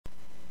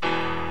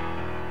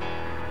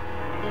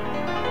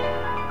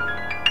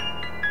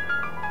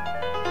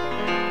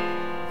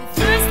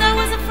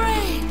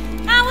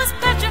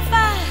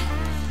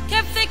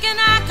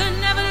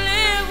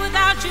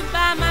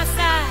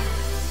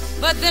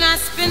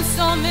spent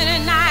so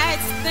many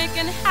nights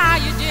thinking how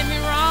you did me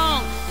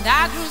wrong, and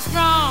I grew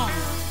strong,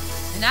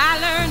 and I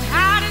learned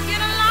how to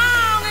get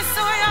along, and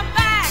so you're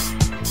back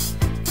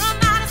from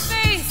outer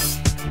space.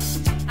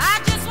 I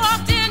just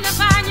walked in to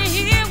find you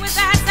here with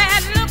that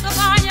sad look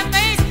upon your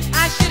face.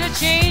 I should have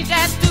changed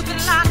that stupid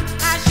lock.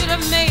 I should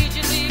have made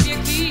you leave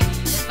your key.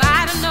 If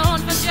I'd have known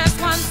for just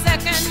 1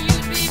 second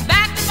you'd be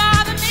back to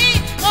bother me.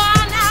 Go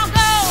on now,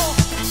 go.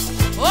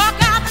 Walk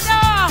out the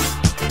door.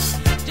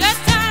 Just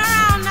turn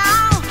around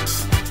now,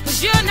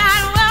 'cause you're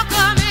not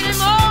welcome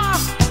anymore.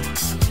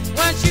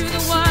 Weren't you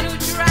the one who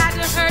tried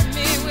to hurt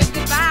me with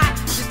goodbye?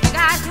 You think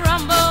I'd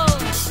crumble?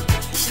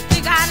 You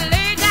think I'd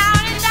lay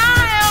down and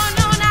die? Oh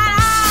no, not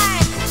I.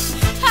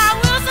 I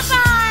will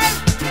survive.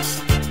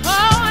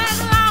 Oh, as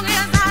long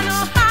as I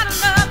know how to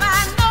love,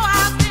 I know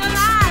I'll be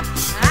alive.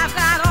 I've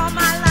got all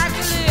my life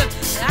to live,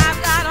 and I've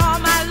got all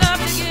my love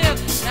to give,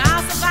 and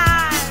I'll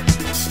survive.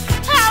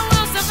 I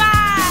will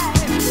survive.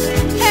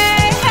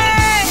 Hey,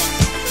 hey.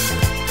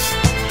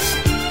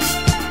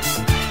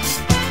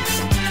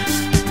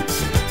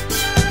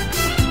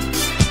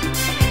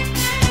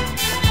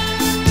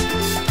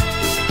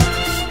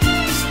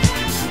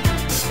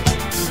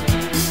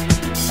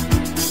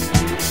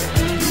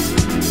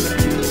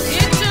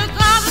 It took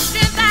all the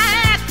strength I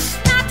had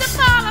not to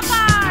fall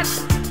apart.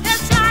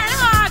 They're trying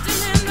hard to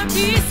mend the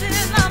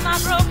pieces of my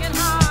broken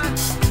heart.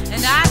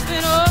 And I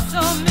spent oh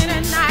so many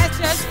nights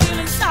just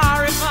feeling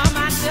sorry for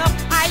myself.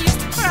 I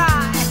used to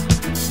cry,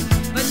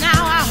 but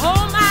now I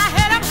hold my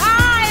head up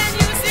high and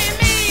you see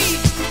me.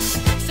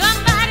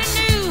 Somebody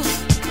new.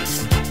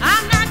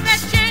 I'm not that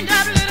chained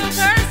up little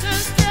person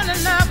still in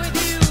love with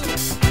you.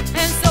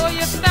 And so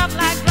you felt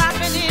like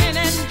dropping in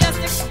and just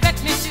expect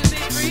me to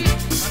be free.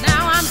 Well,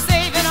 now I'm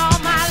saving all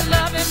my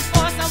loving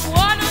for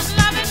someone who's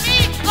loving me.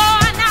 Go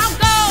on now,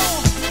 go.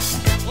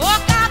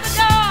 Walk out the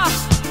door.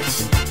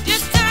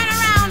 Just turn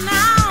around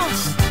now,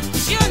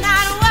 'cause you're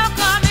not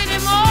welcome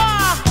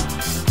anymore.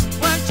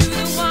 Weren't you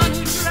the one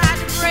who tried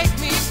to break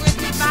me with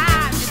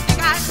goodbye? You think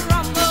I'd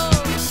crumble?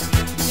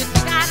 You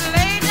think I'd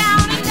lay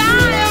down and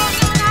die? Oh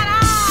no, not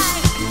I.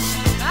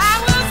 I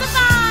will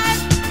survive.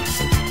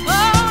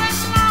 Oh, as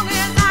long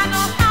as I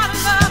know how to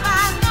love,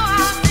 I know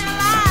I'll be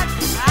alive.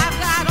 I've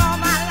got all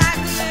my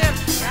life to live,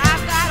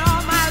 I've got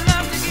all my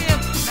love to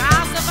give, and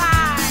I'll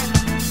survive.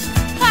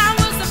 I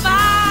will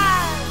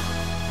survive.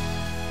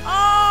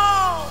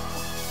 Oh,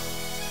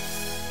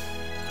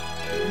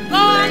 go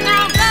on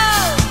now, go.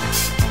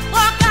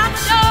 Walk out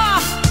the door.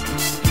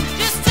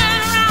 Just turn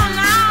around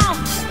now,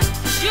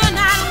 'cause you're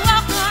not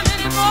welcome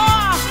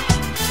anymore.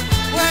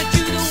 Weren't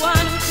you the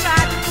one who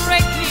tried to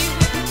break me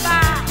with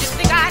goodbye? You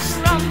think I'd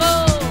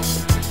crumble?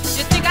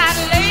 You think I'd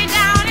lay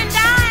down and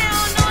die?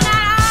 Oh no,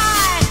 not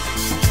I.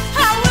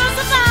 I will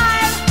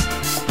survive.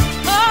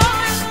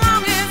 Oh, as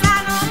long as I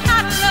know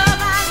how to love,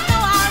 I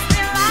know I'll be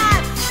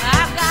alive.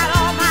 I've got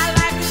all my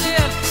life to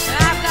live, and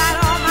I've got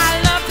all my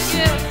love to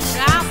give,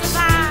 and I'll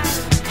survive.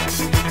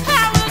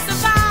 I will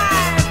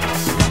survive.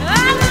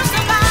 I will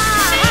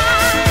survive.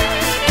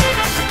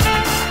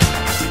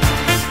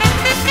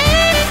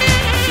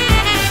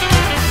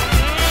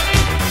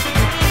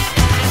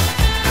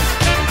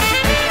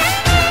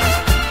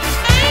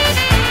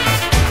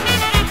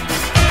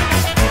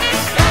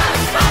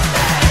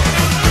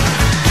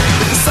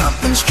 There's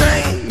something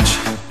strange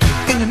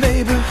in your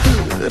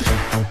neighborhood.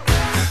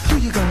 Who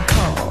you gonna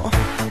call?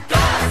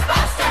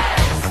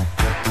 Ghostbusters!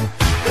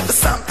 If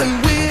there's something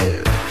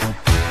weird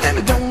and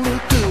it don't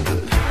look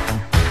good,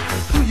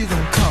 who you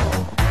gonna call?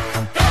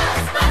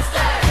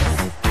 Ghostbusters!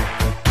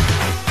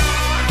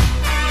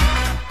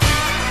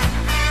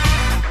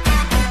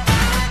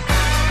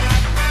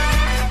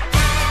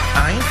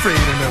 I ain't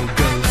afraid of no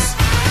ghosts.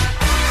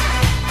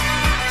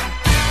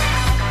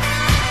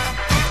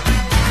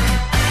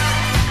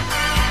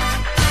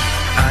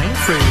 I ain't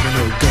afraid of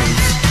no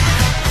ghosts.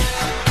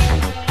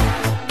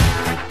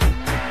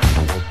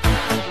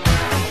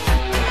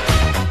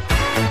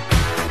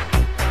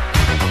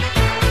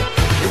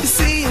 If you're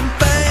seeing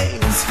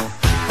things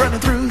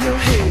running through your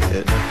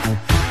head,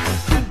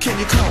 who can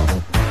you call?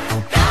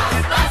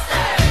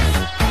 Ghostbusters!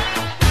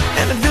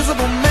 An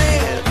invisible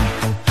man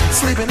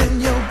sleeping in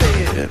your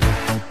bed.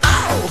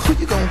 Oh, who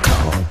you gonna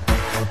call?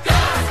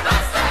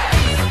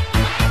 Ghostbusters!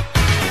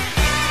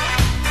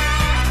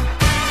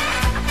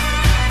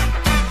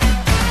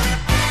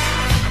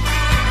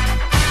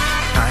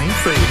 I ain't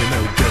afraid of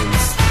no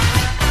ghosts.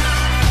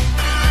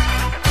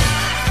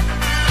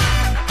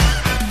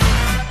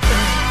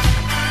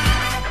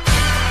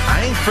 I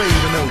ain't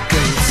afraid of no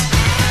ghosts.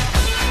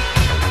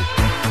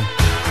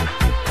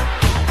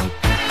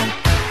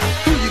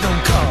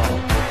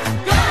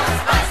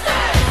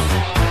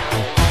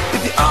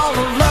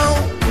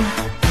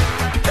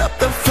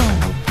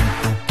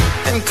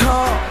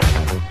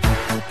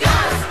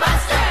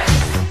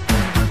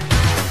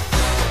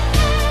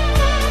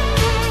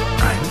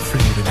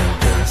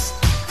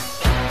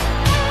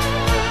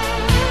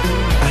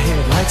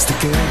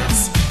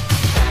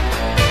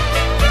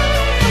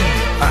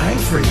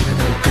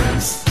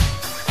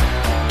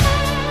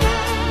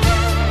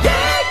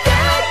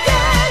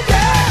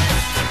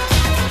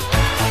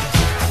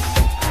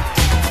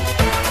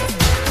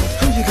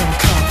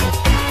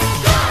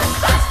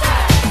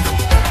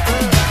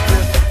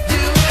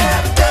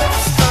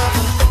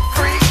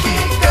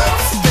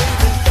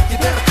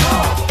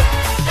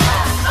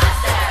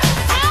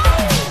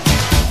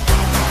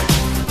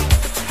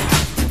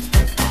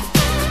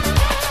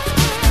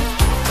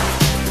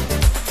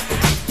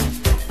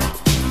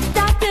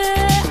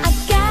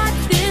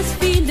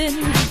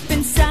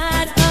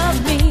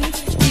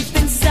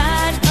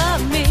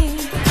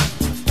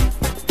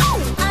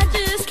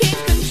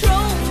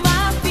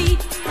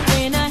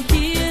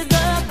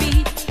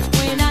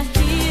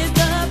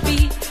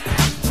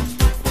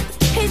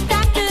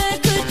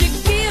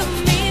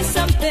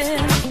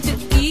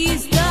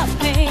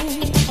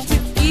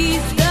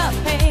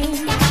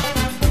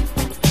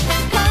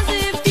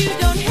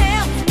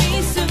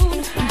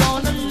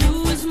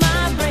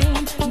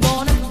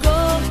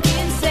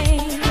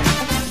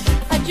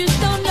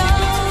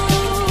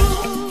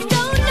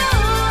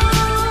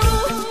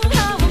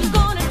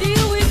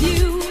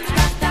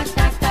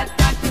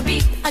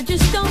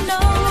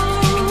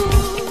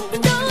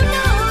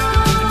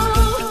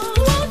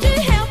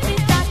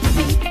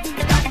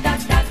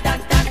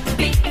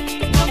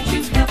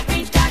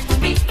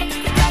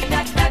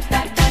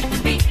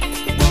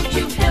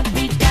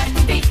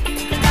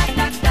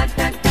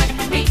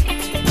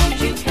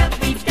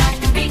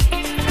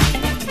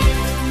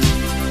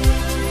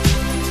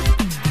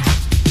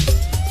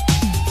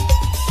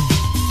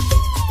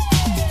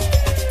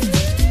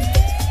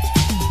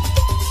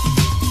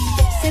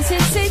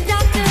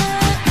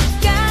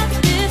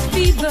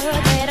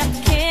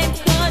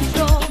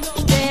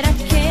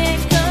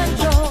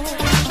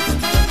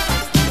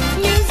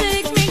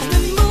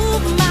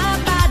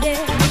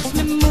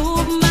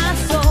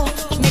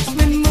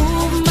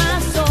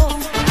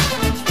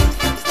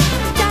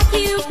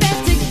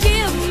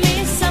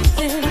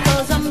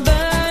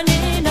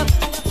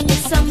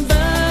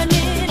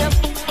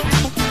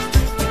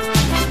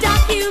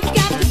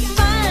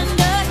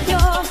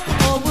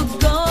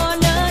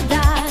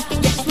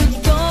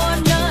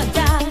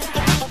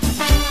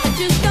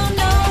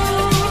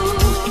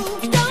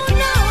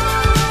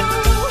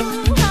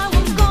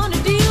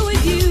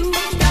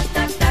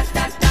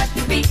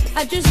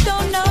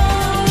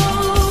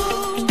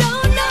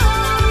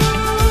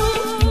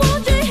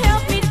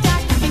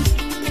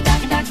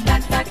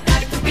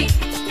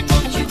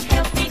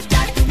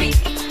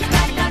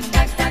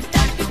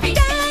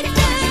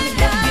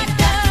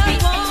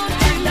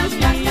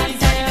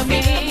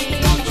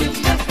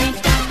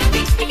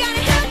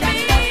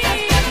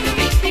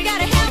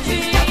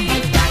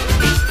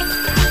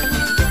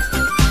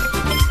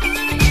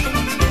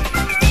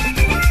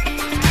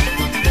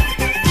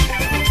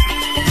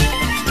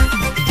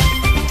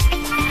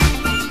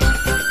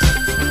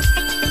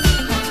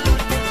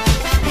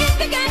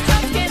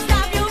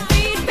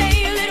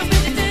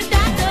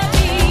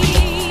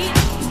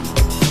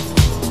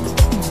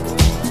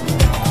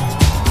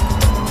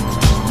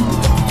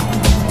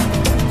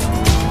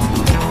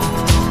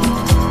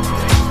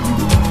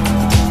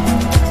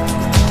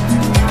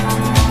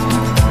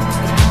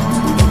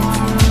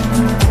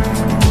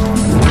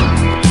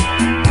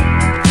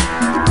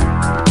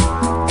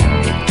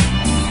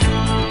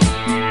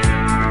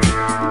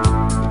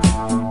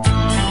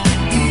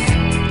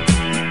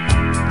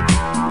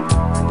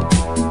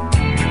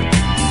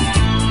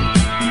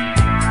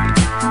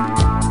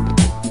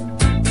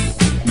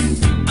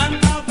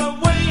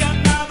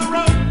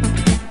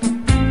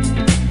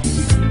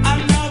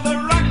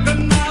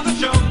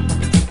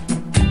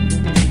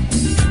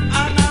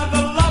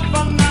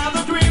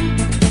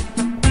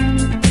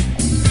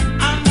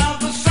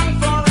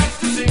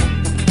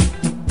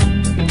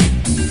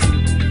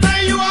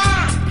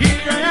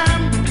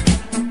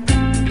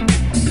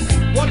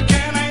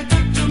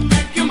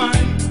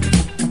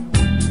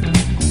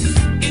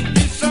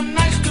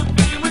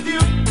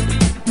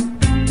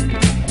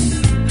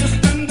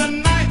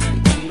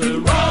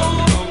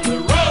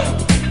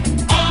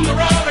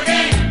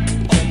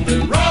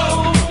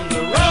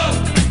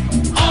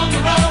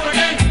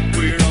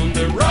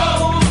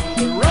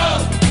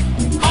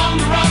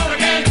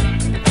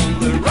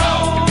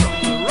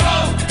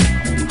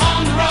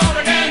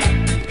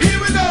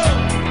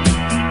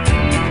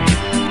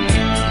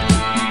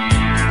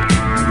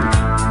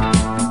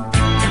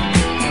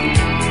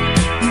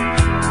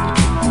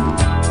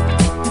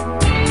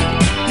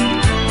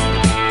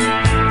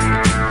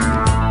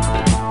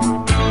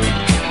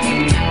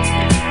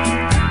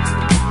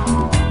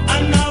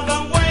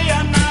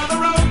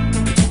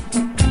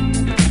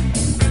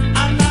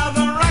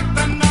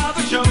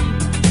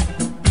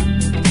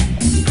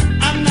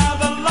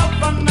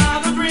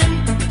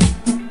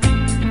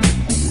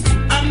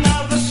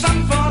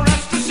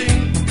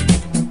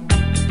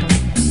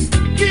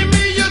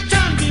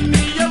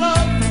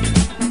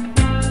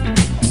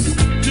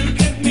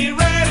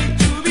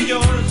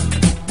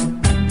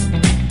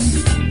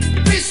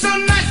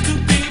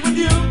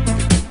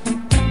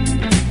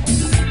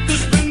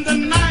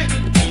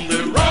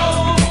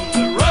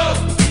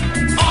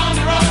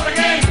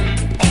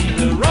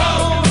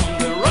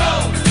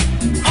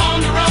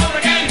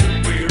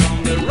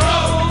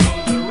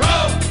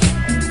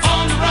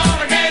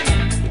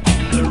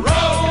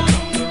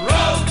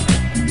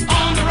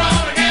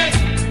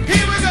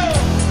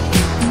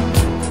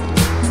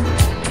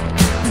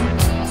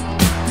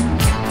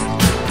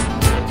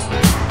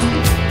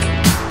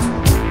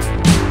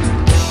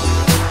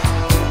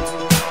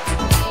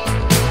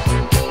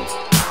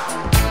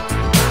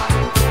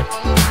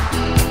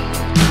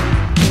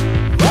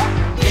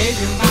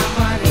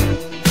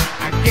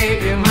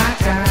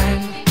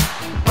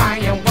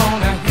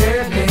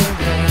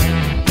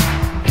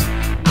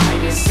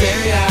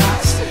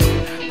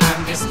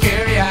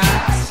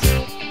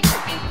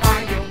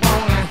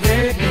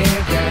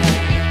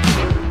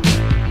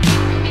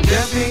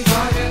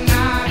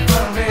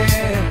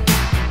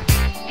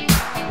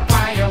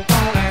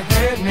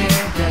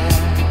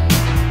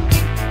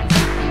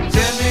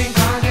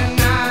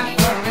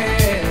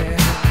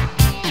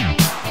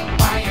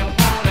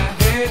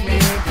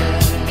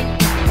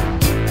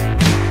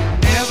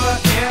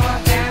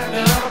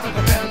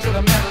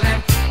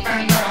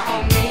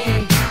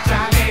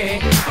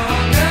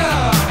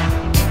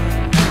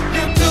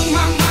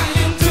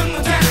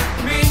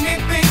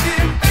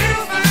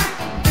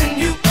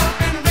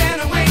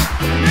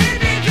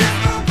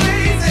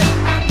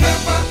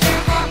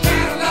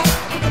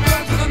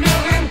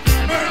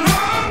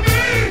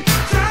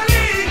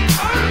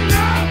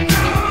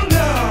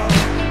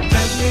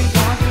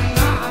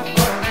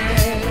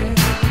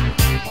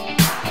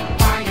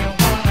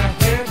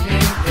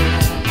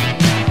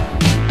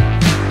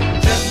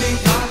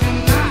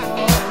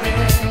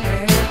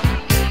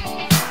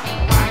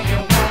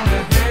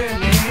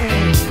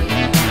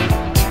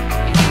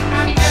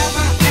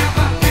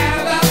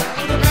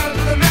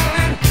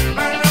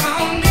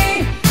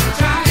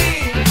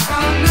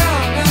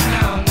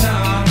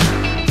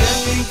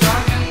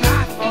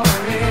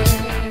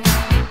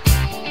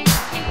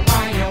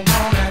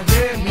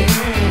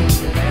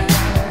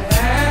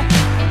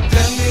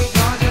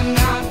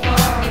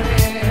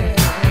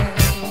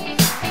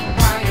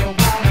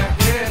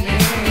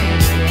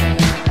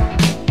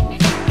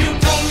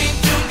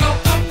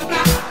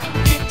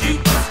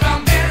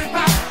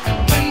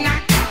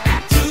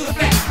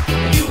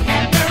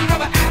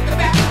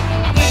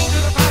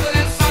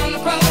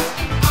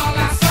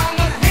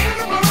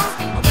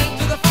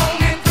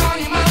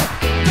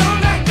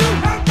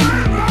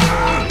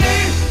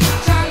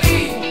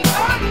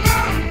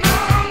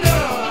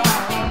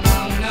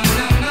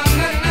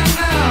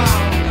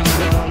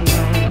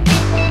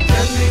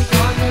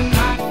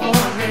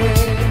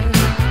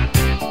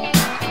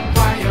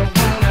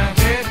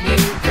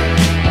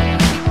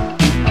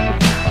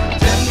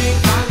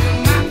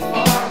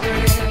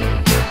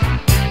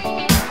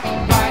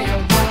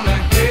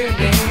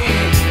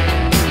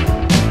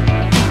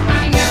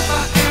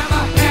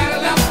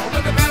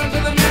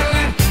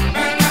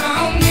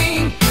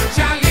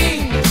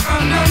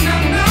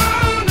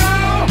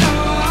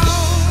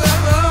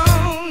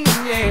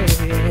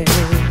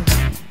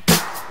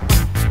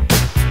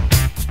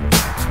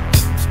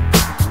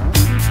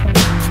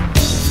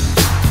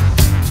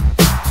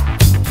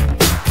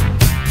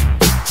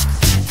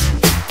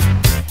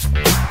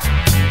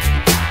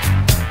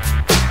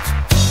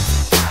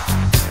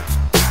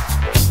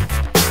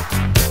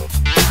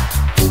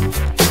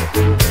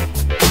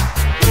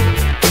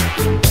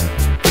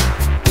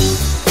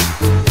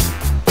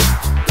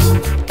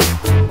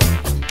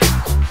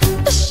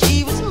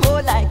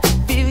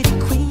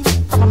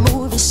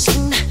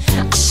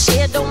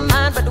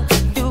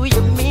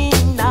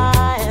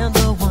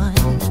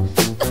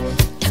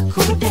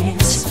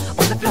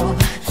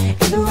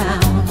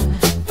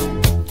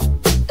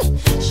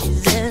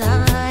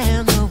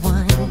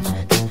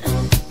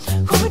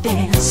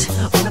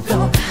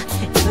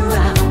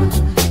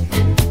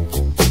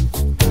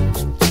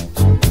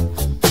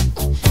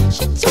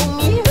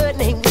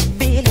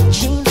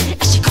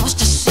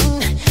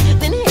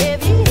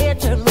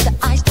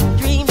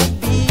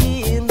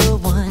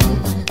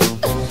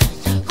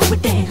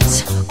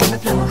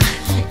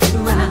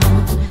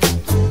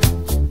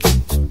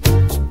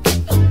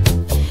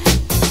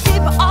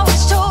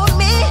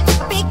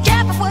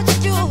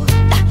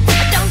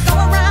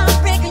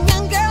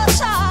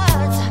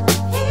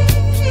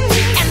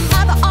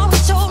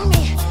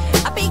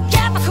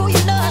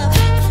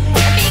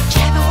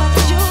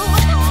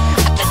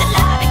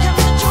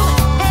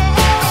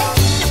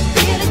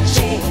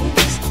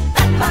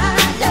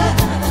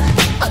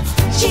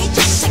 She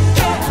just a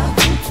girl,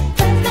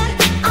 that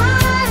I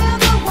am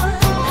the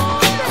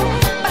one.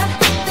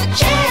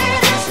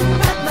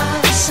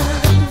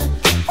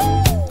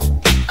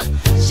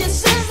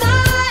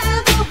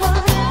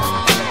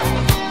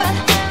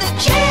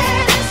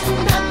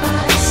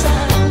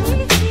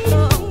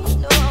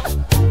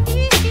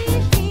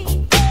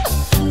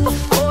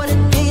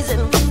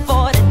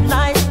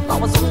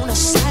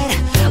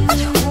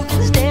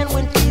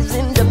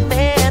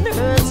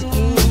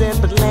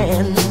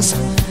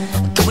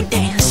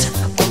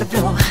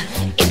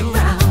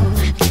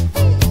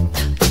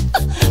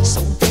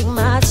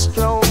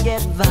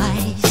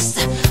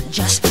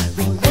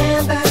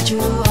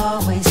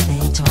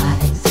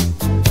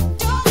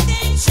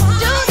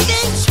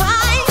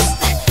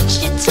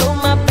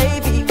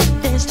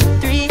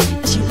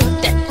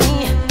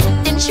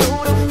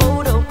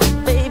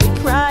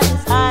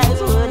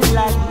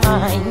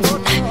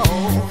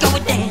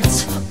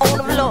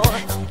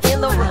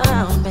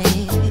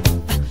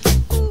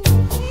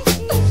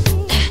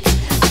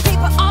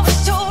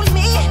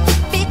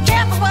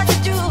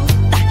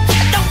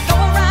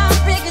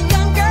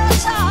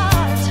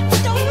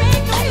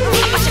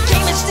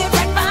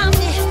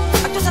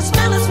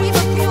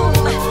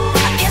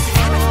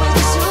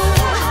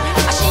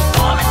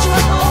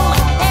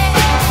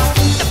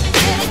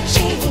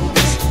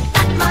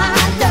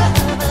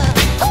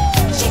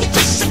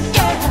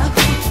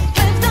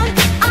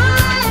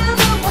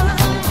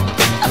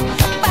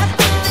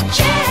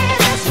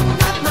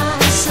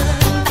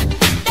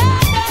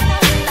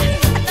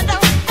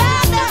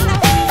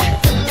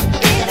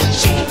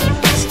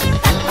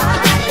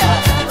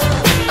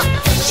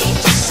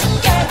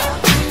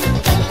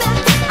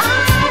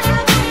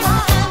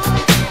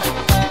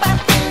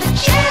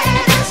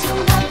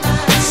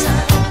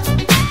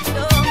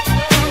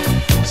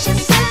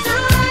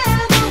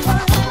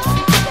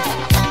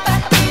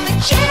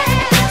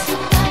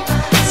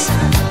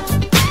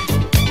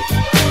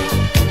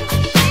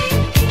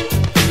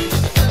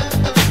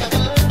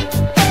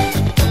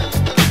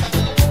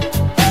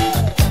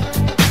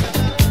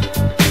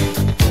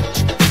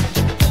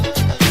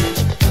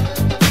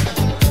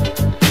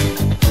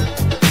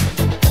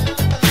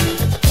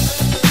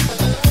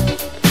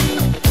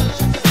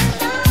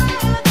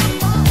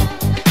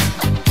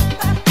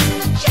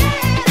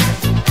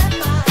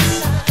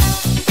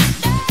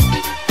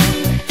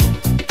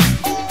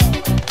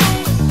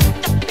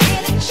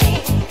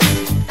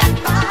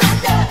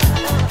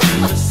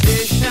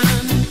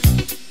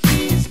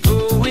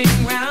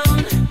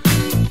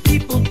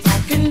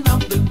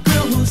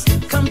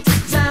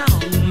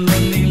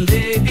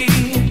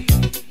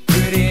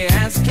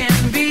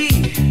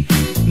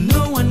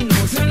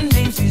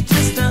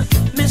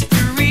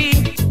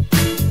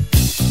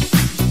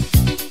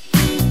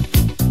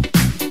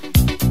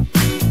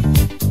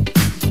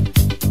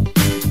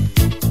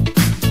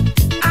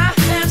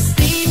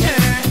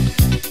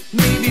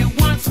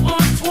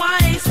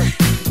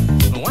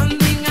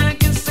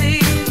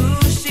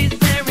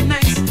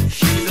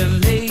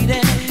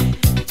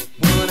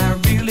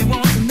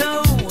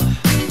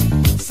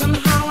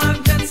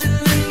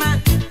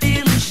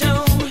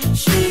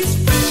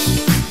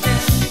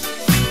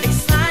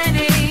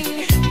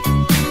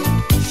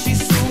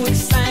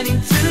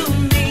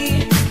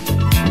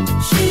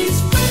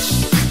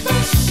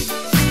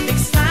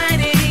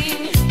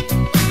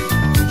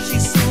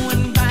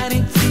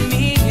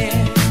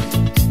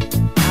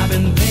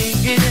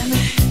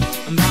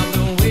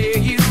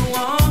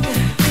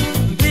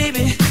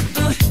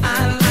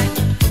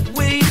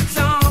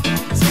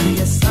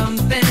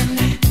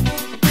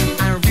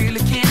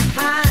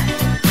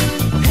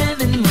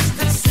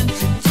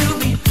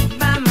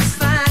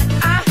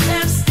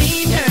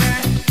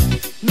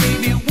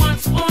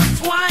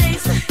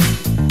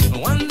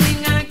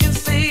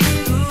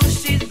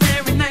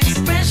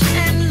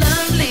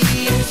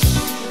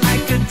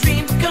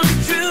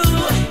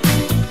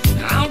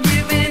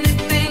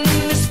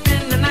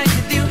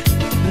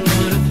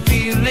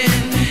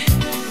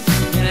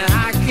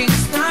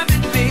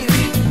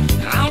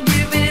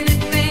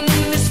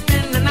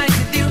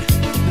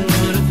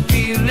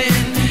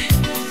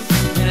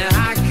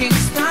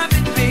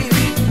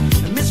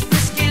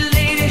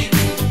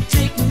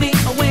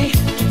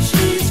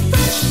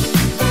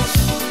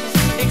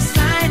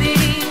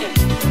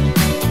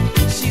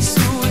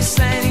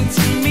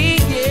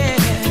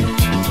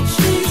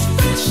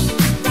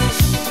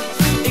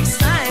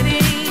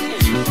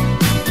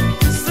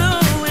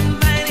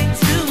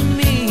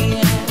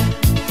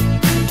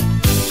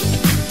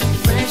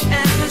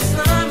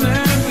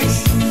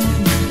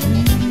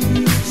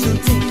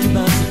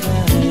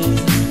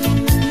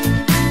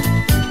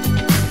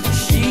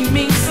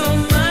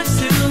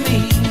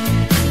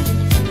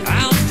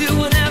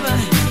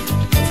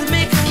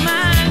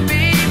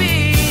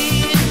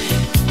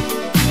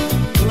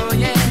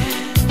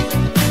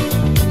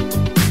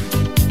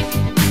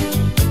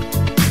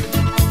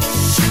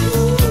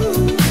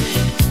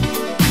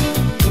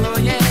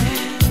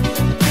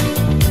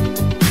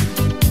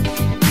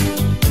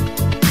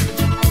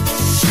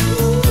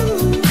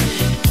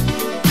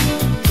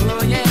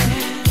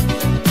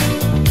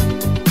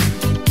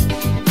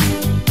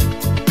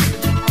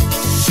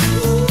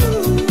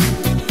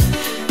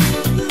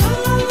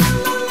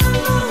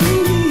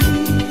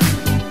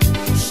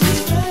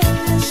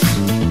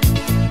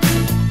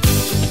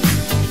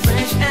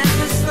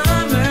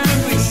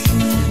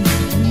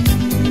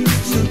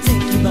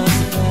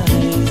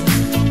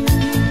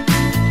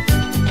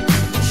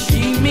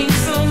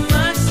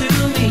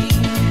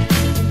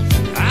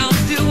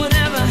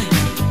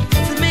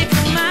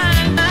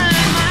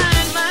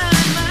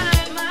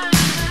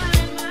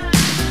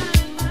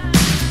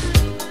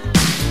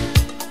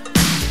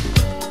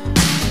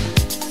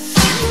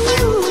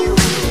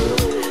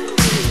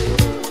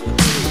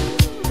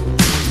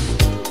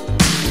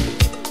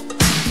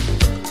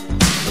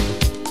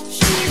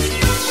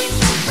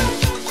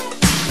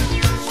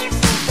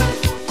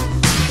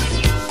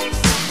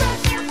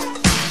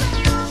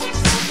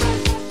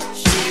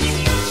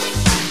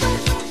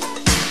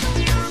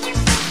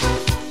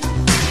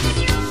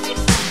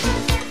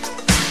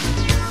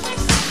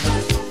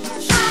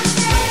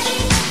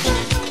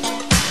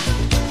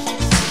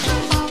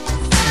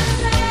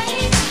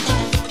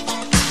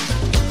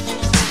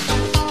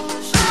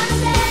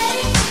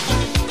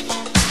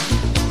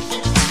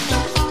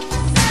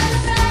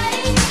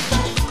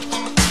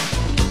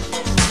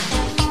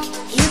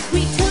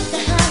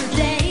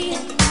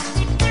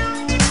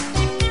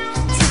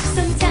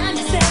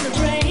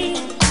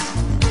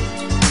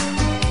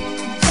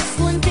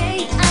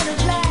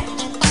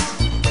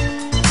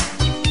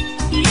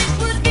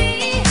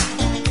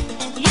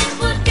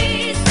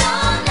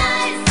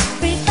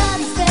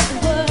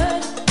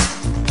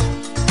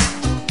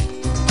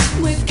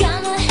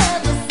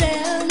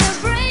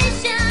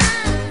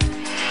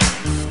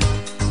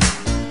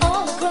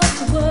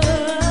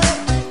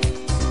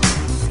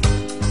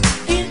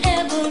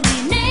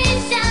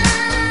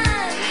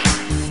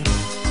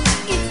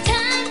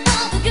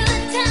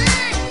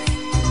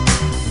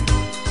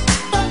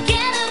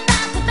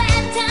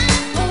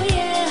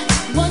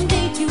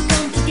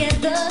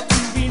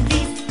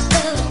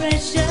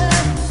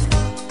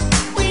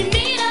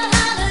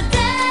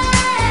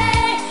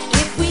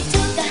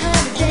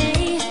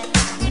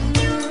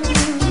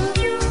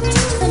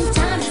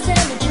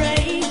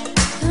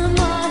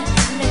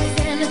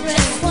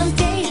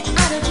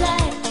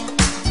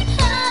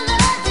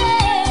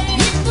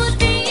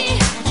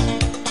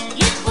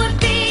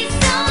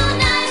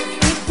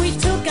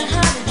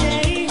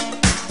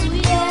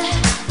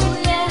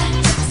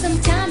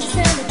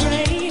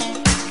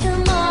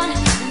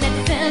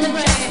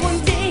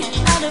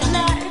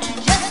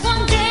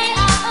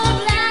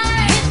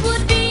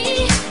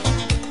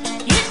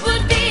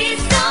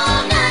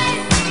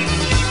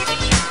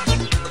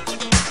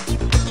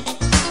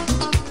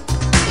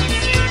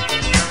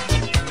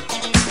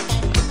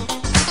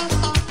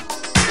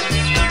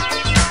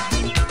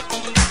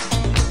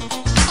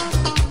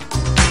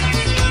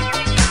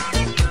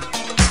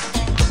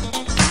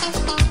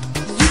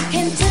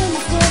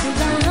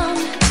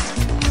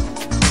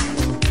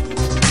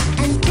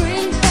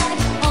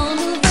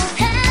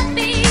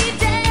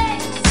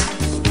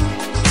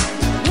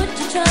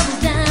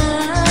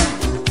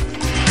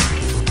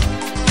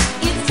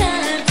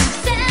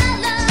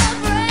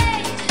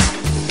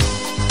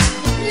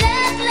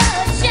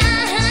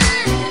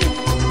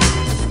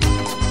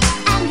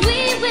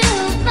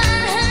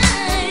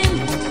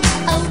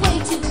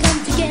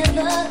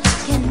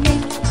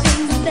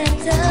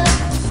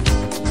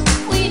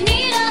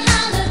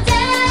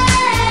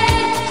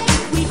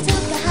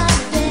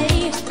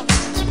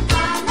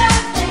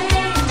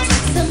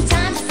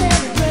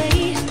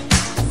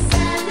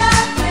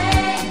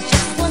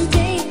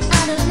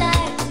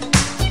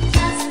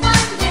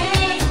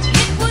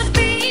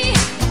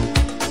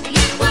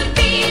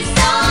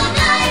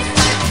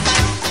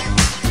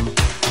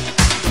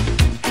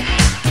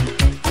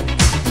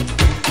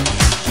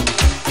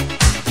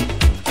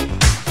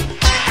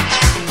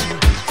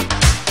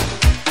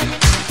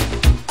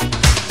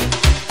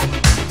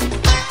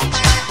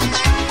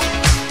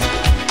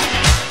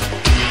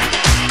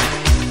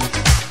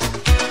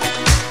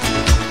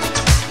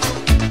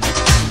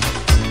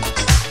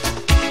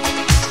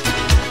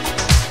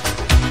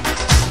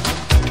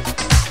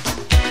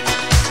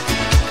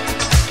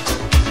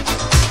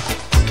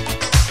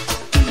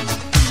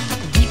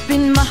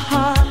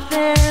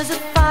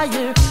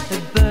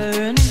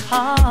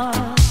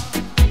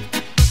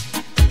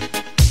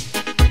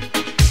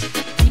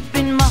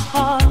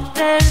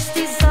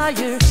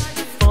 desire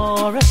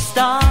for a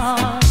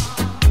star.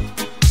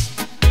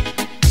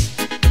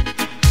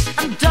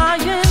 I'm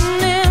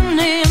dying in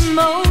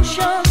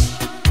emotion.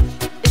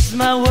 It's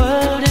my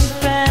world in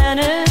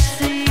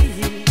fantasy.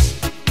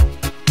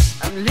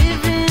 I'm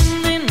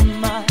living in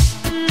my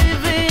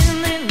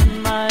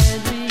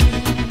dream.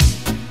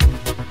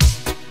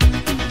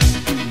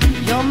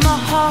 You're my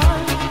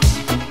heart,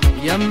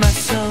 you're my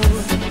soul.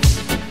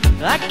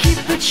 I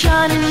keep it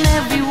shining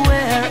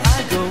everywhere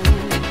I go.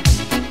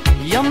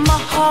 You're my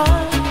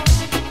heart,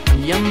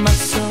 you're my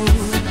soul.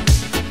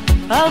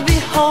 I'll be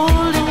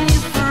holding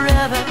you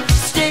forever,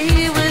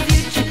 stay with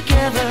you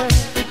together.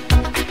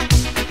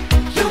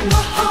 You're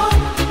my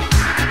heart,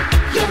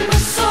 you're my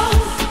soul.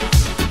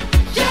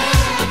 Yeah,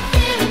 I'm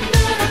feeling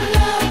that I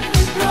love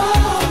you, bro.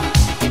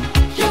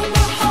 You're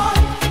my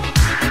heart,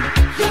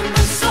 you're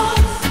my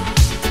soul.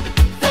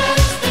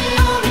 That's the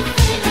only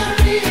thing I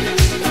really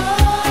know.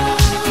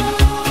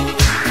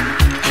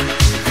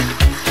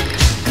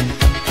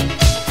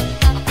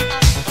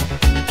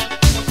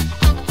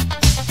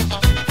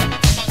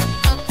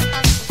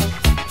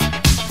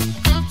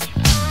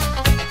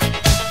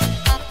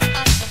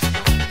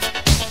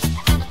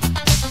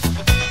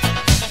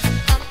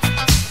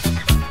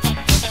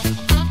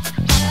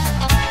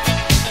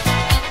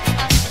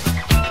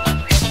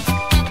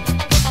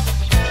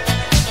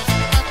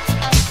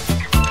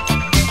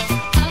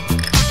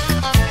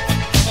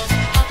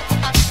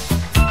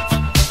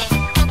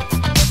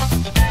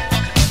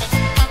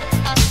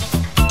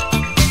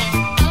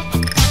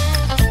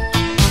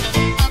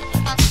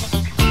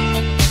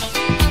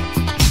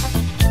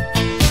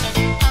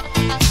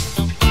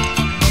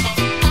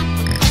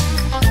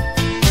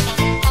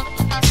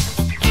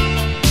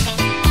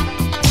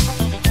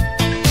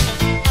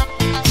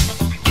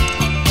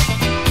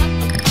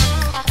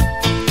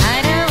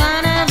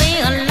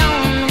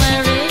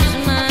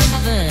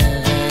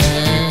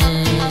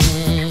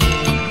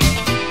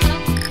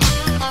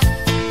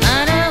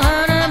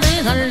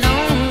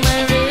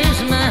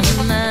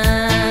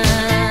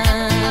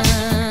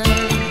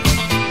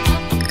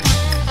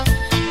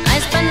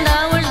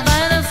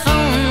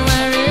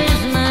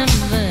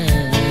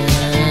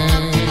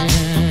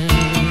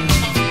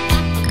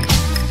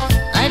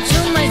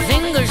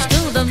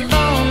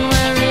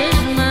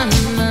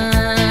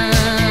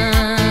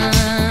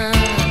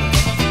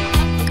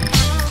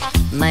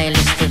 My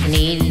list of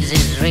needs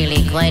is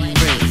really quite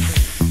brief.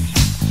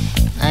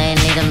 I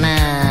need a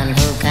man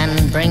who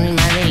can bring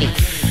my relief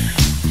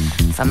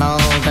from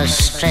all the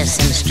stress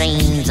and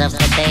strains of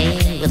the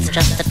day with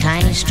just a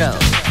tiny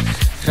stroll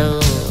through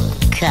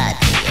Cartier.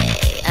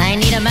 I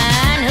need a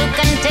man who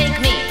can take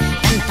me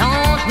and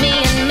taunt me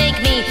and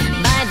make me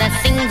buy the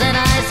things that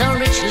I so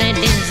richly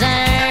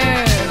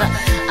deserve.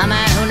 A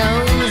man who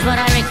knows what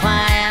I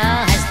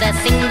require, has the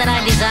thing that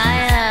I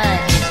desire.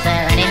 Is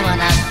there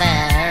anyone out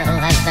there who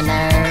has the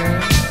nerve?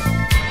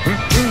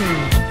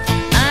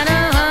 I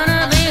don't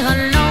wanna be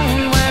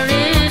alone, where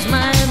is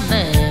my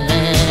baby?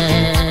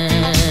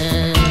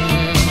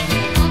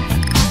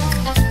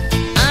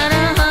 I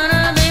don't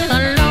wanna be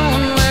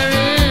alone, where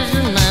is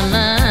my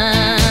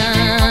man?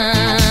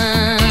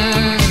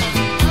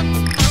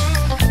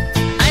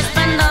 I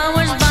spend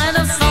hours by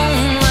the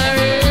phone, where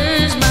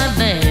is my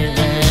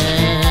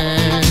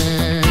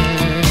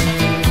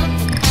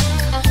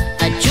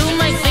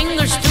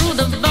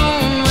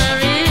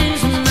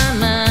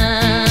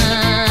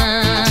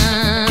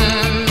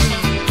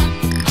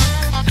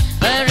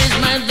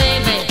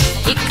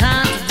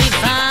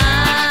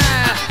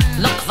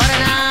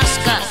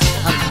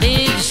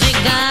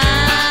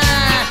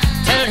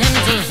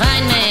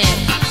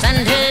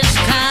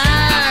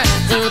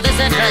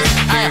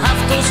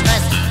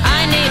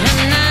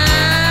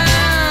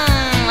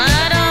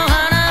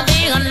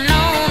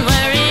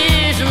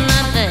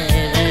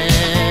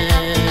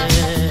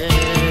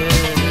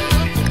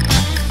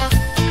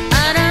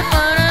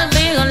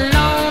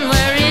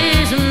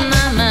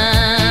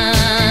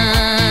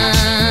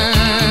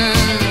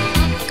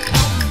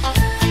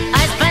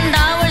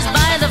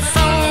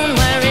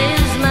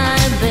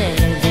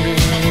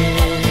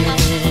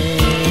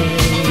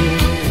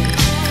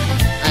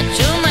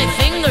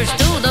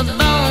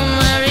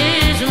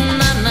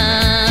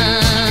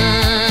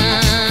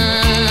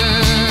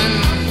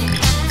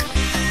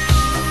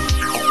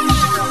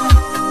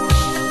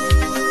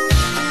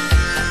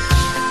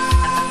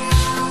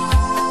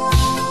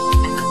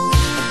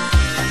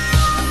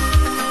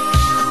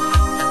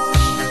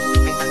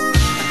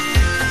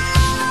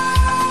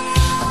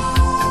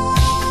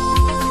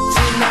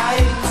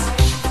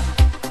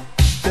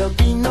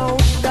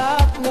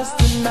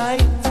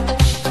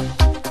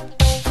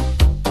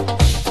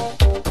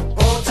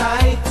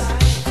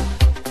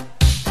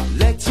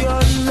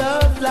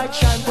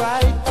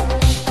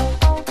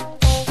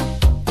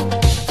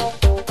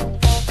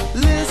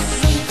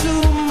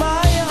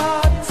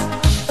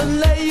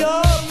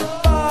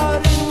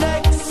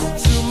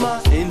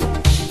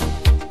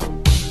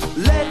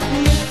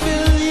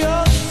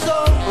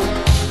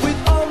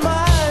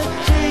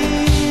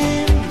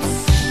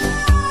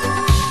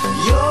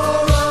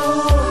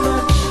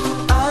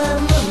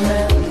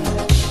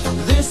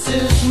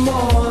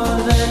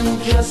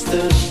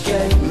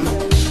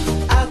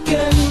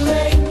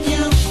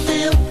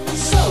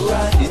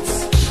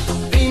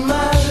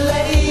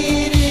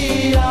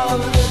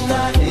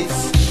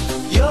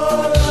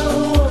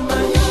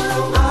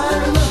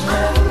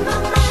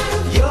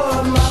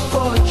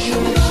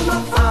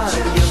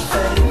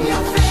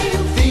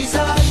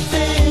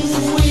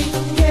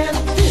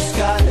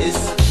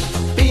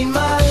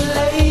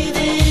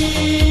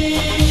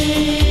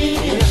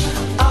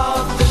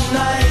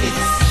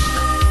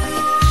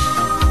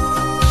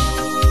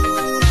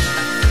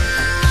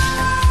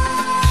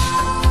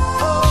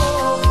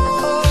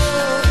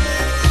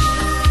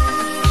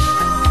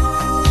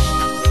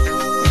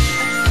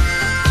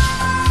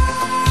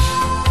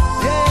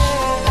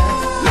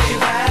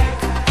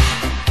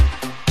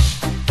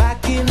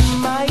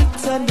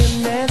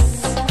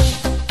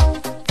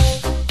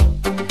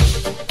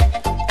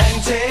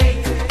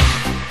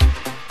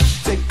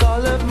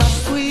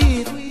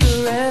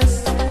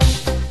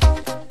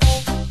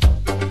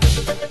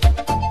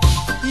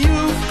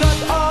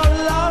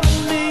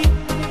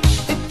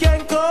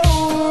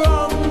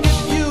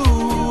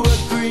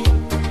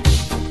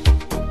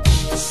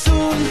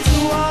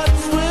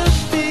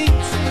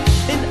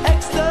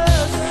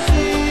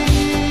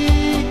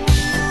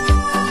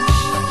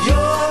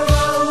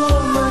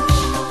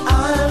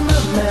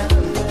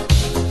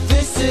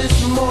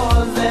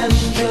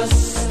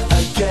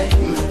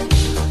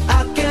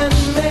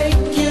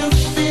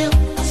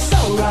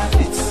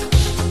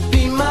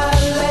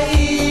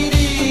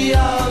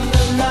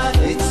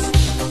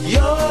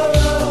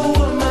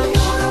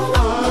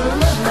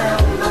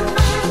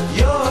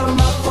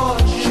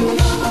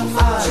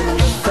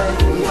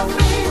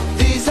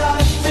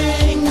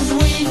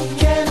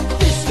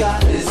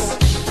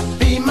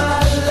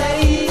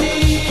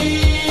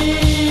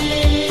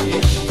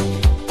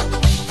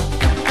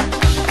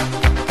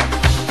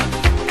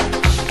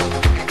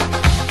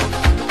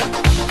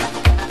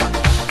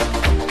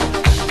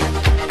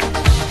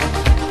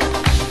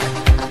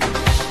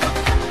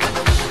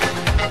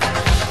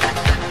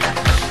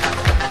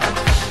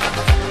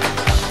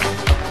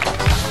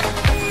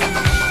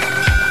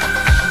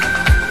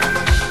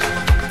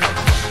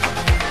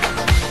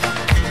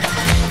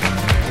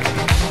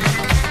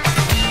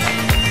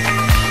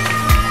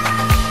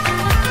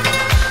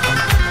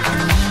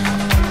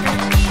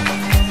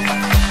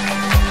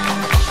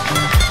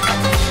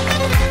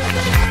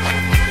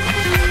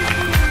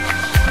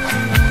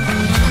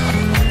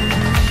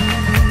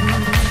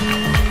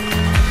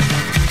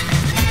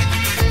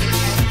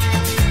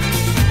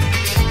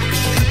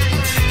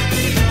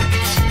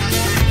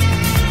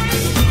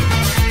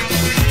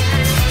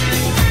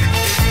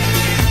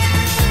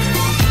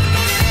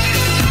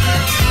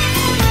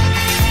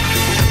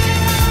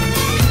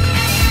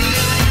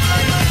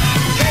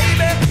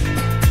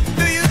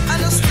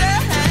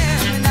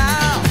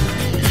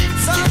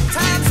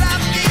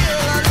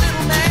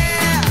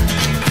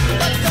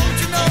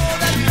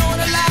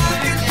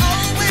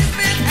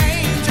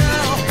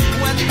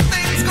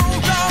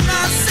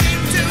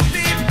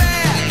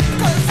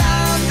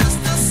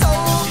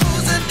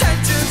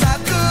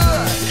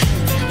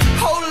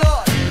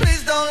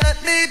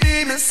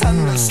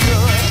misunderstood.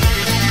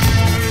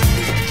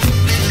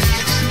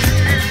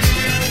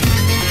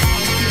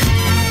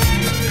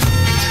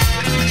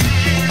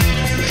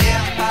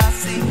 If I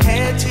sing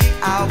Hedgie,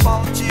 I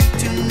want you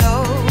to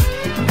know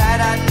that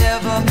I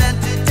never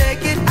meant to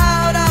take it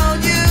out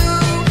on you.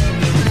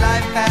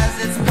 Life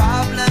has its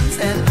problems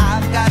and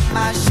I've got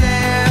my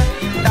share.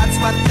 That's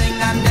one thing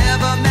I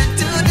never meant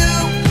to do,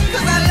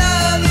 'cause I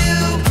love you,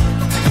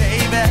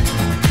 baby.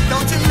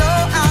 Don't you know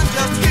I'm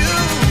just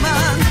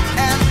human,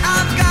 and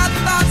I've got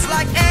thoughts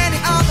like any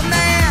other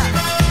man.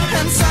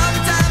 And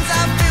sometimes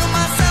I feel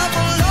myself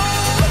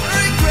alone,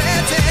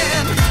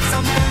 regretting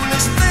some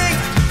foolish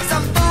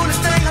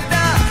thing I've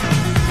done.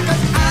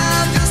 'Cause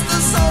I'm just a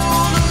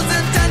soul whose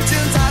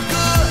intentions are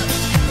good.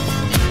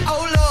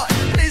 Oh Lord,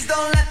 please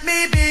don't let me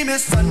be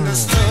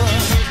misunderstood.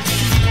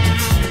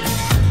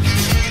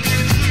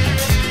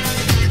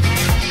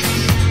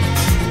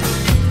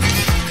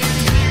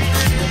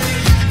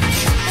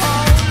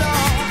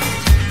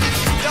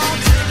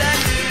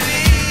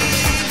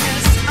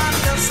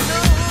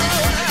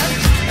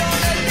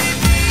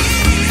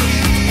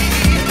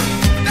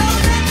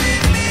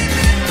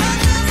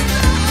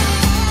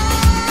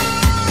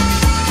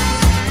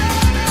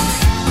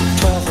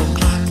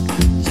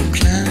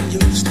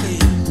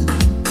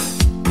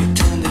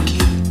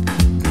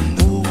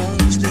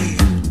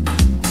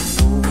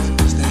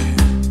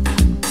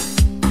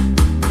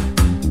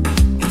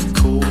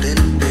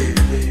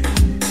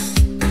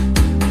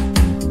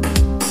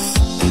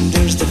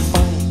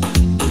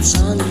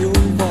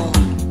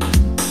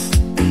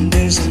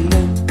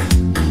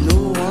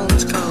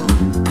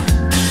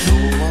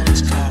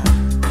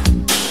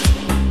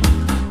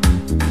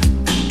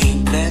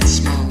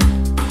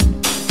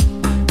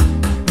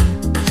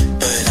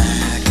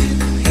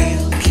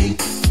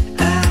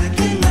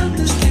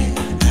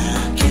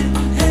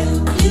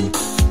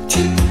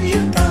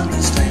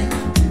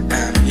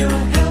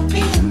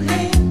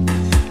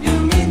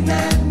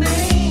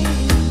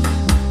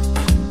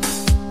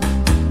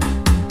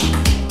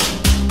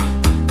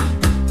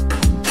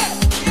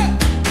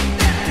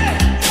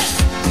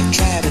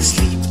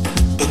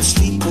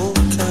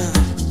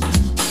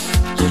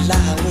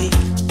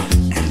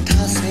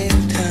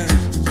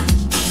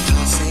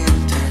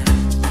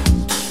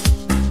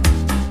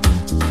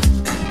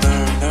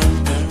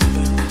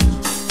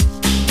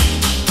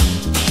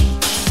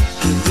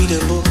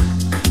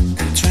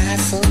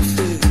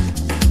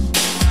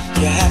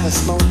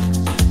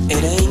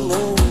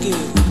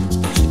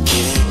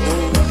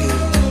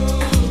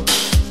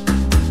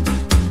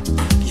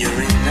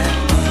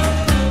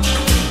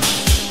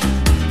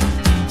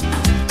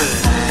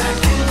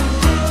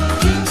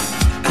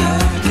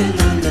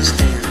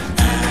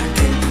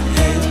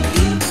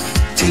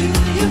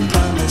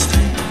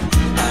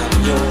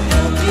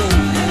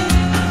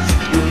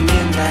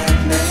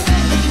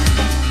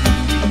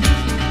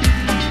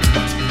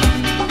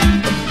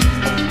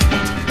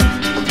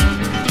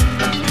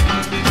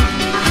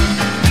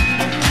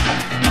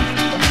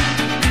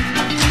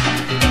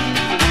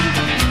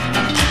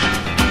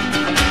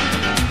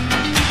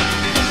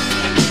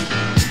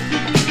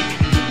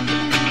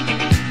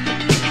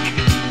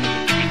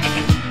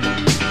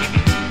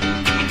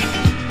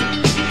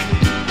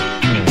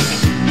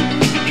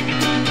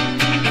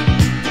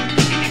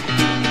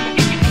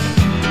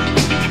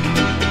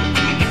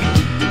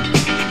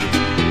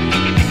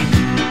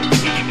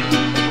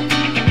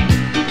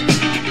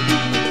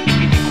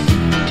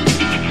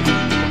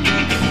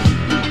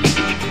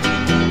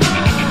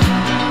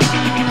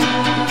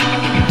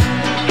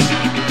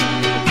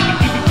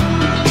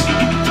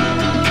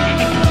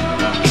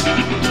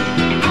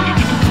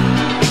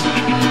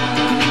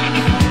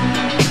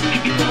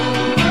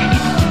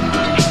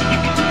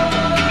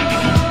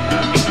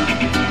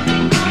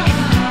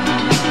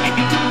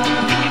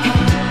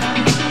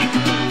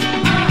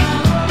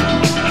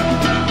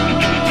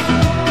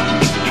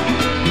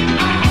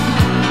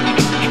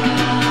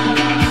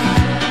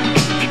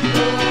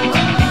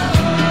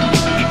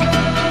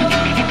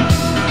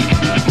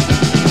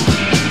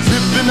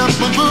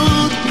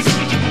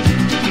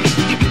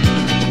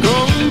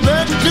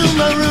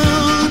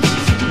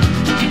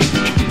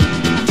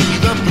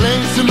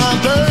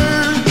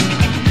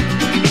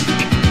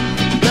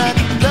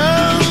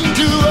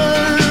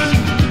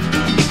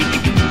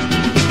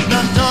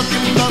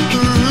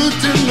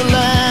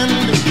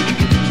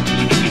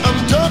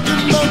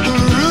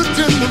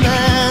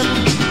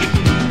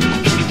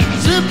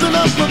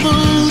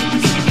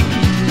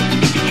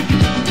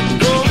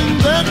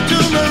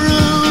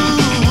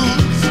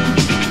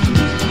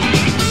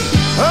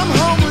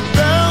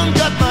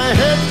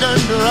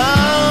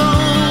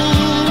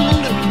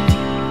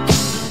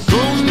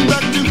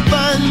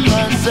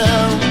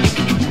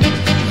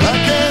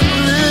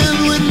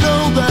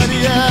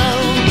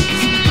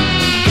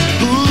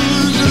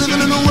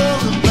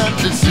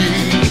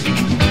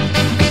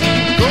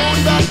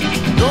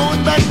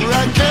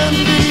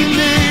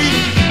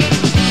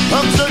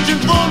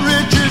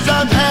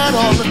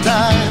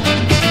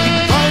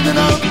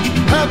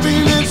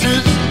 happiness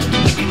is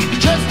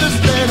just a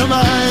state of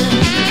mind.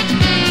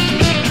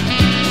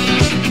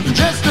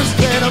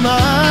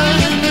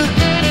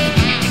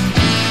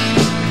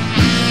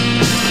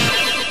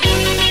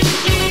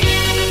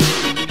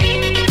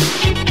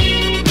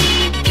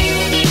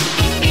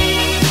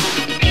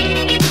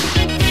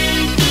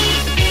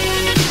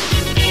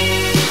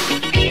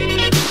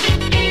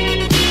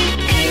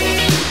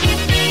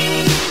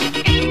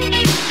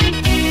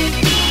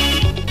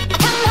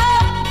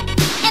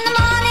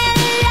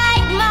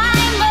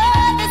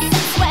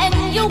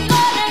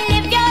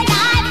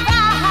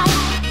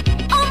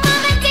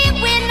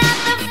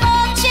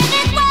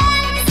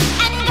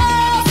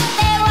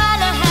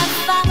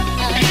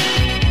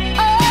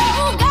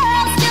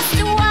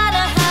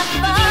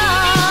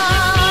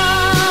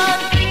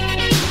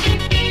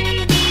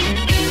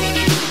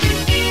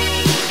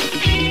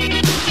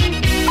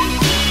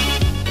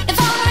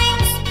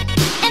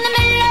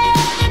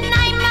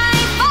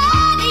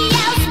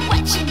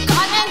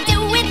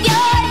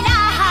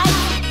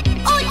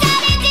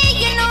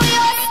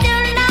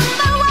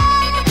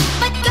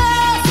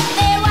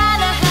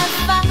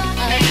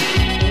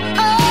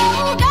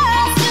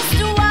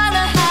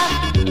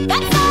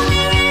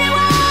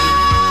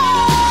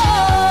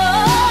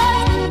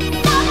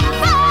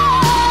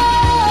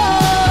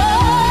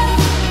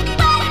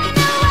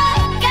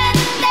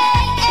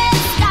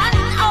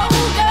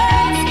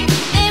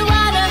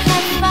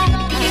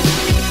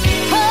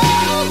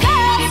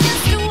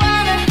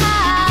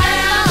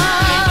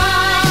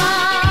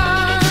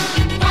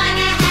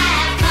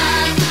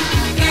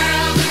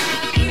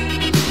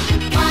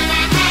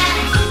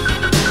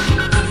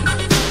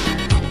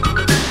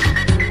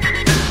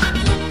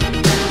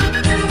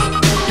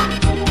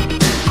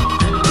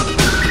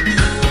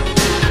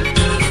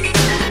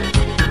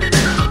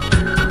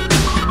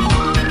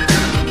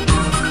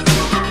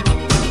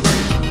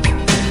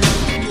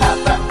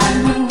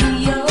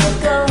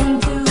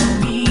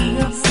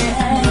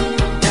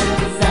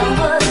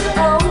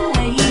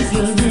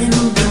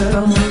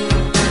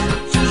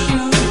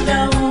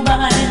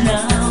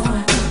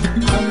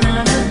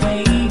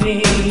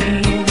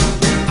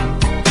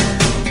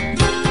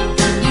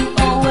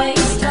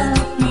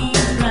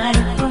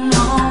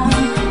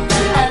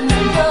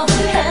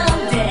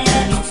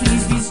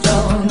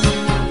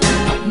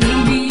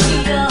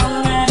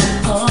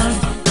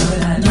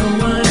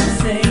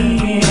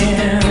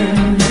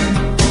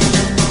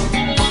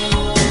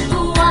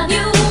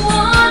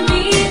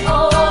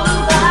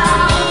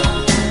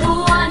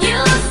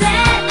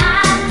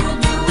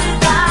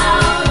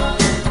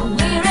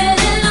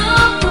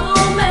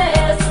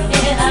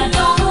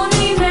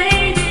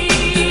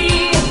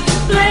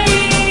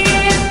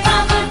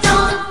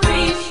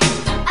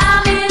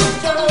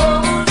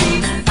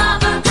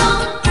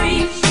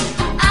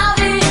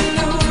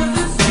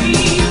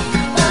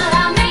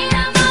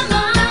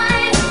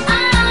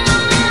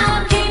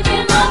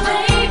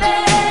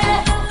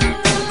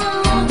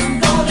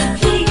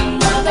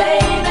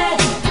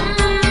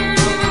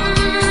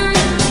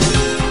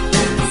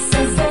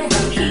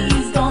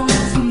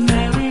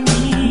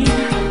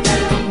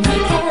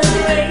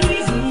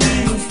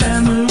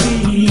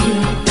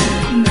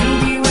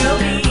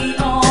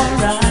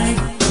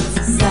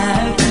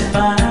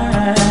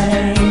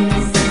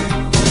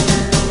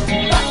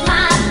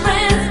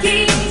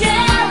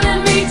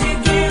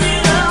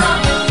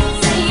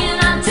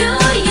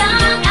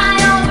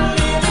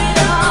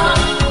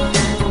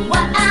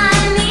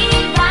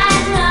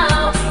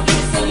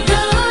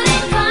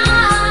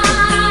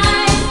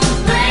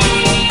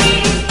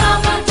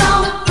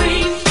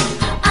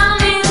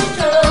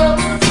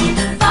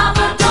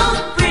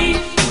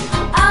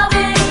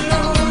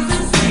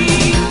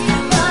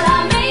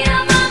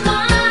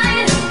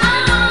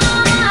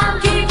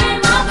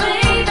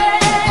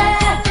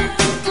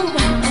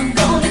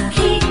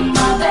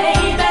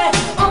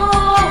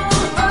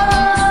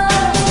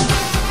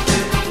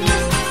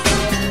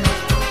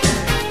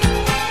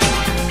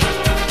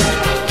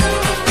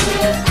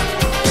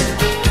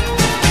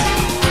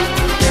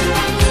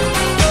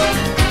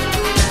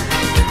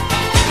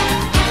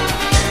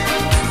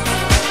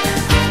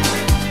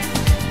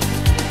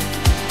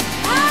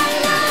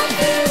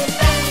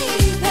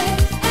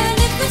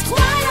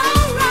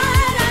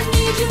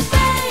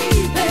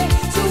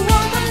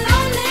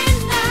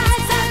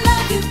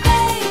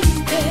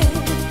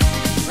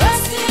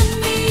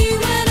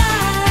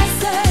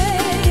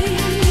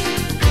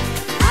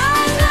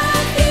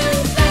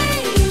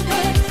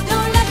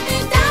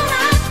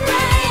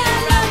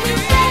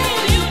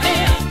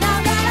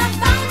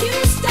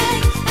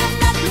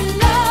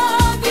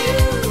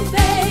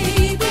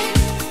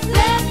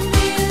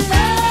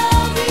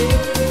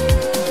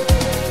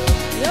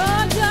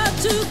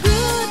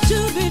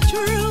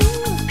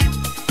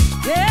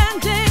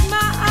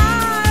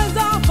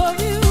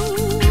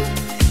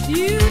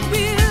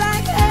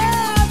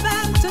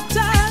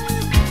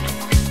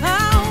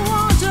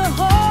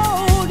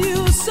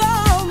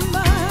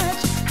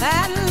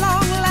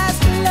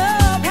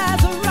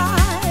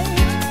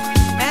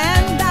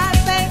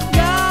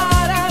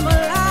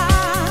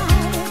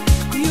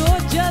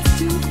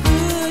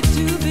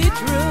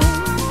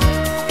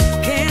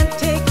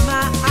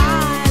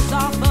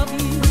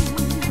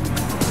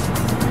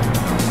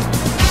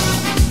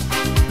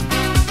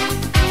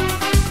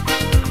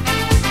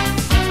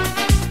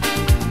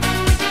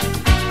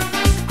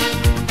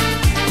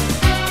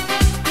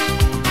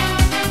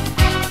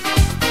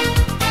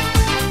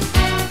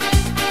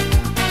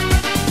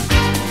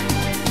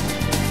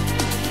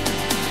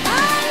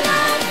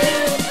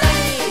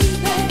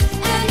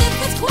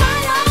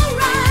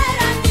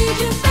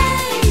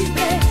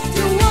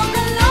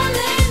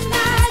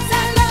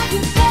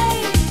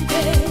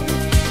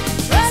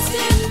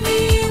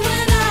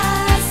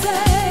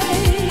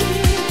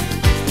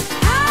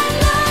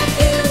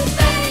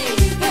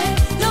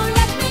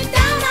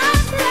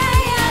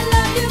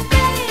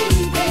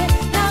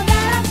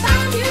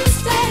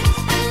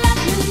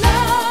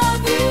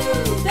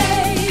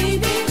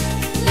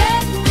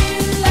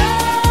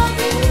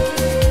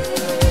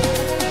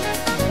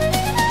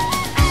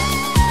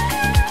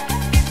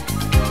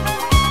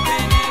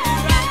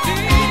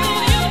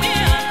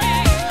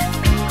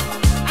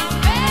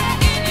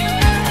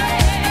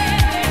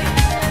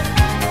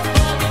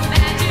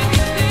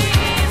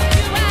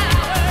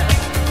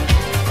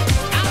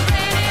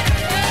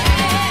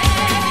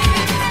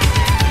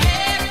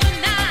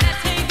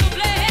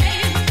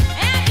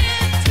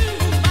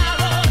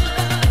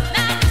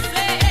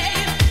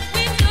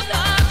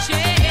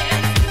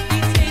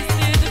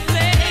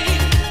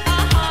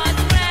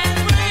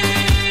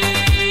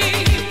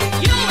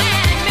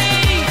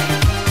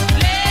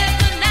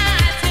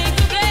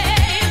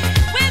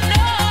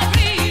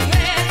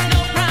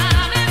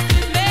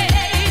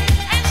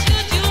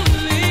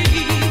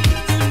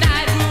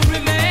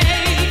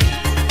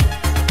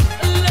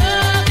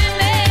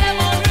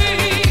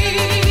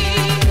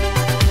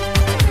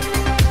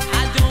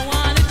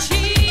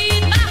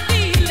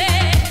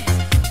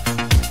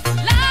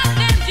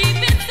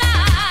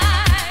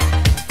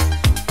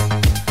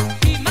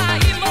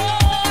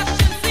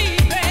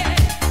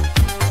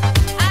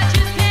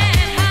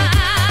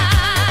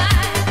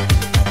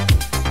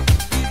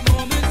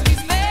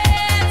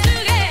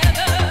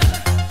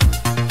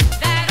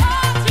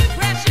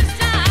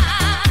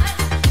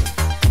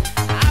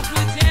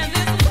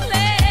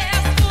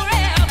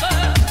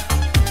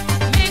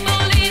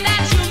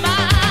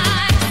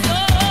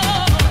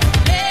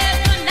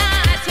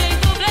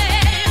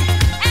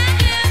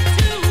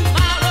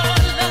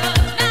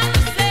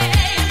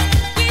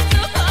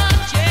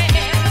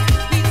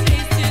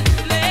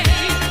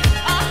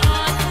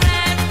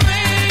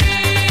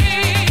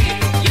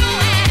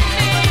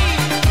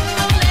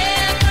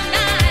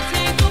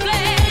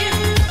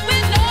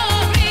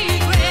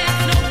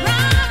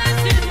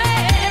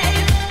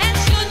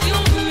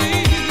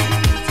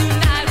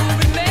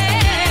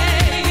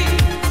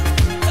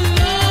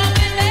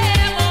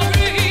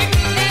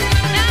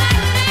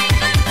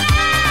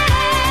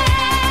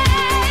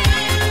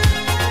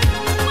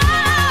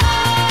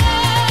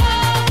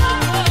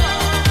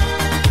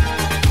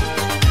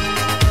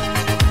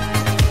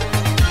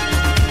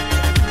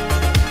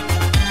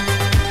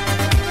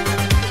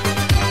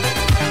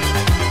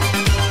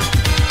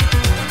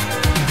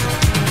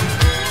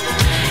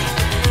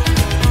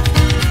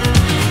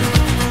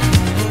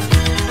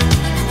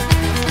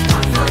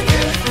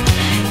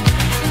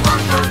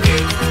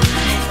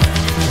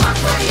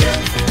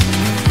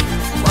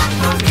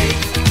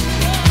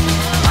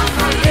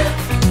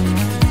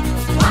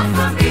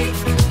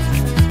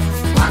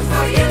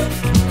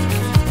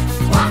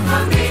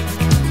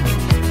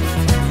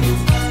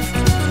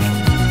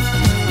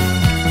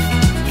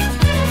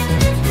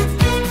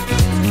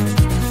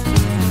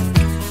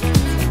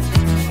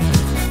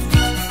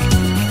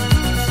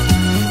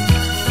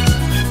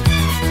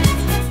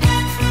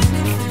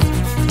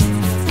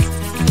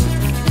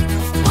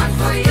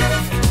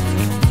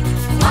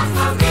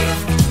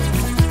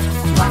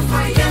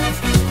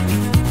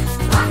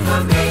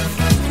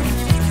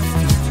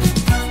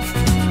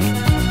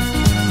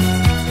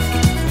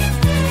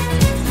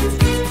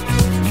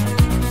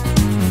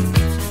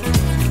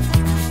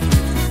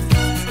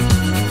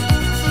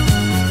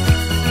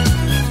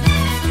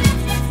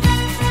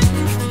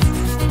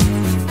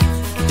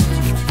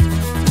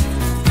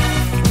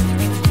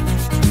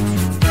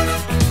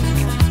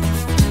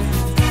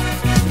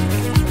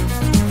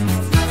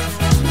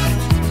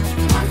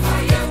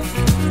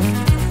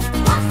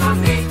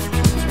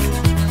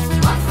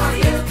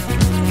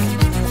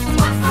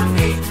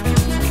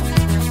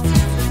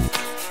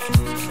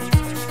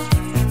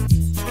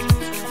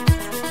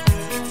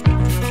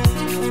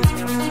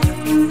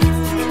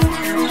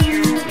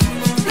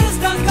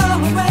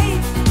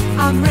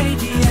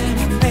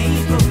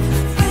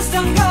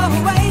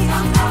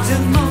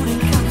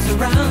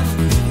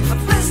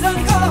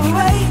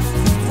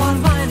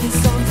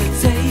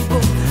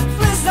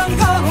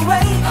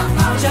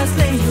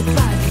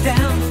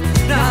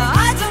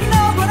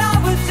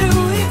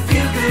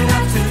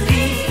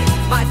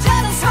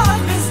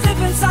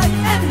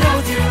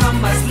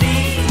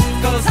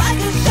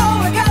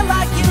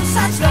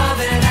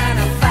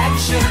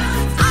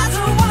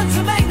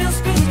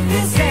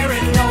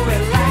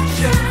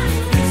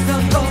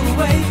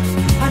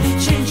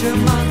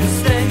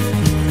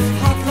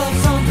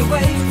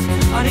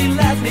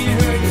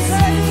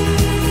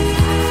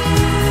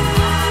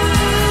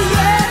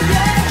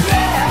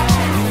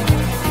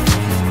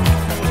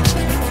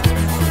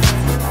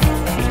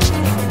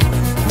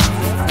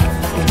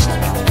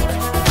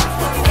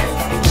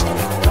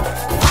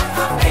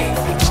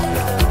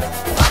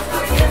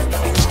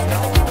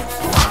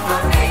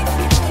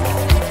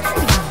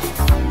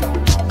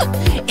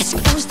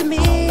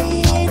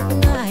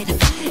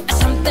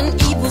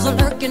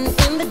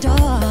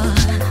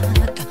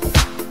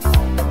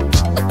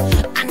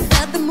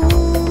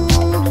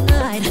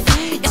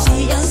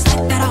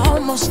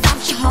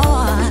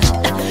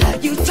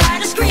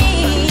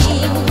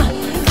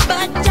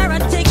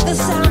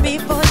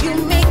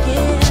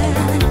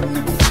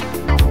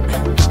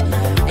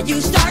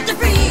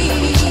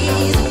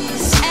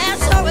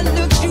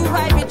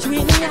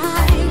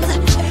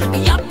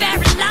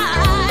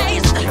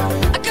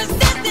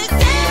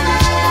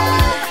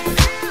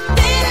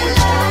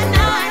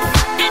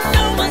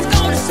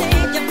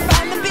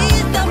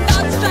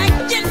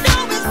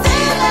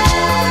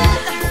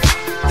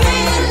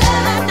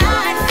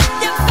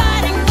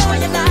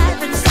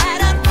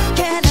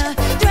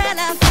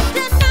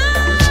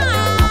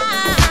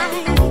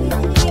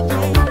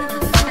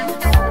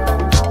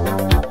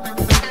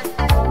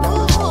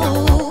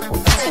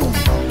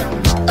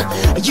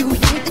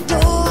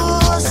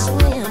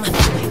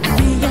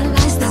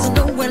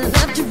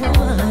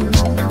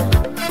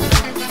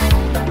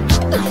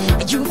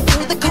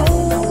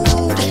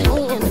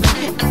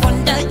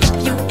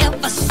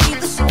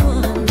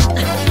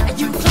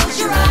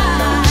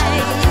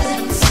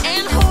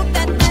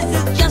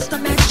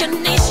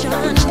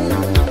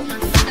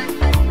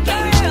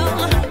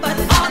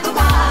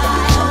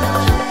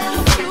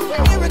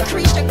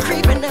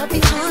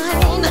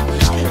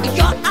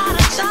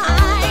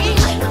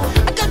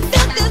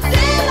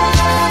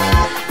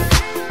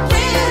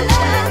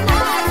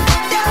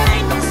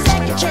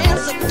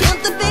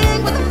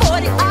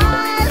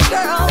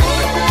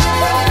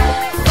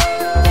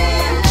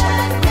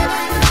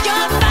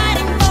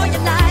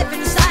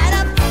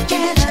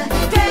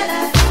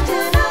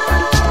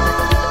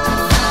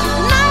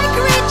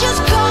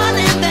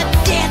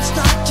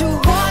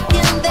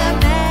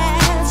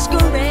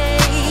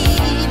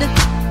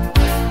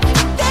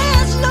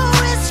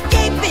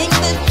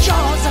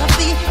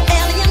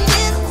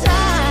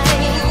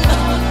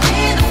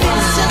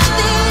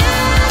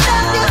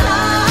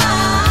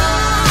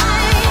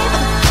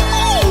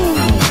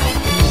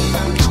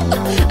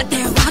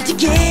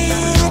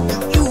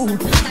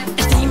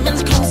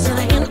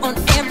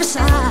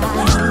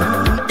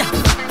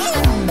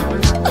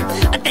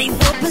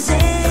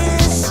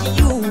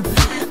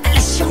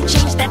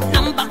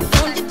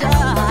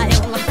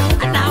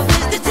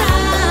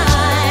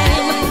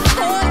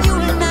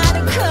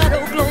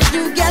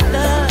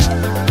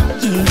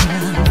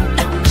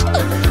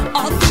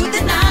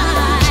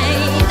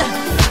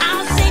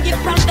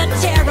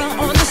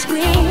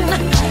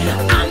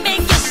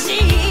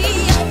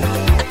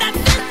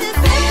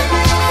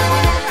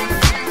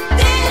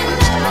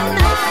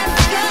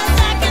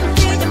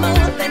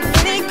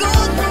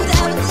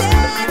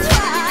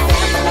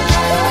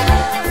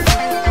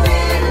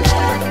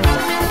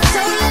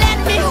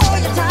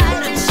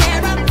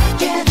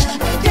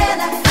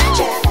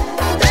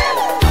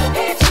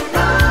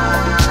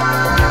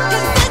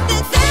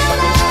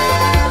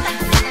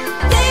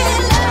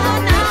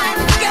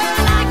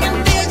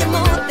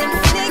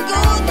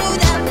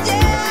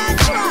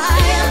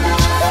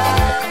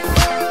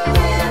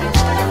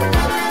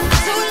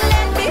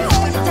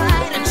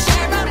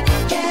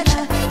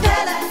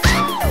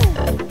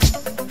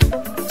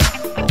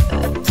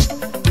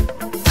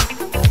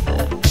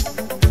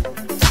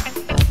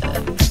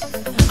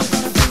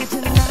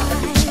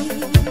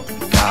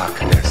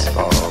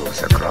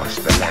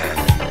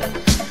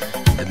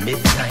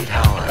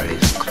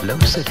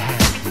 close at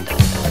hand,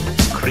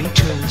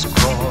 creatures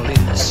crawl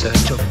in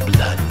search of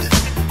blood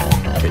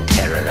to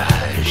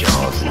terrorize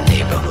your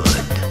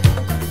neighborhood.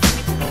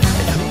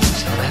 And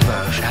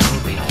whosoever shall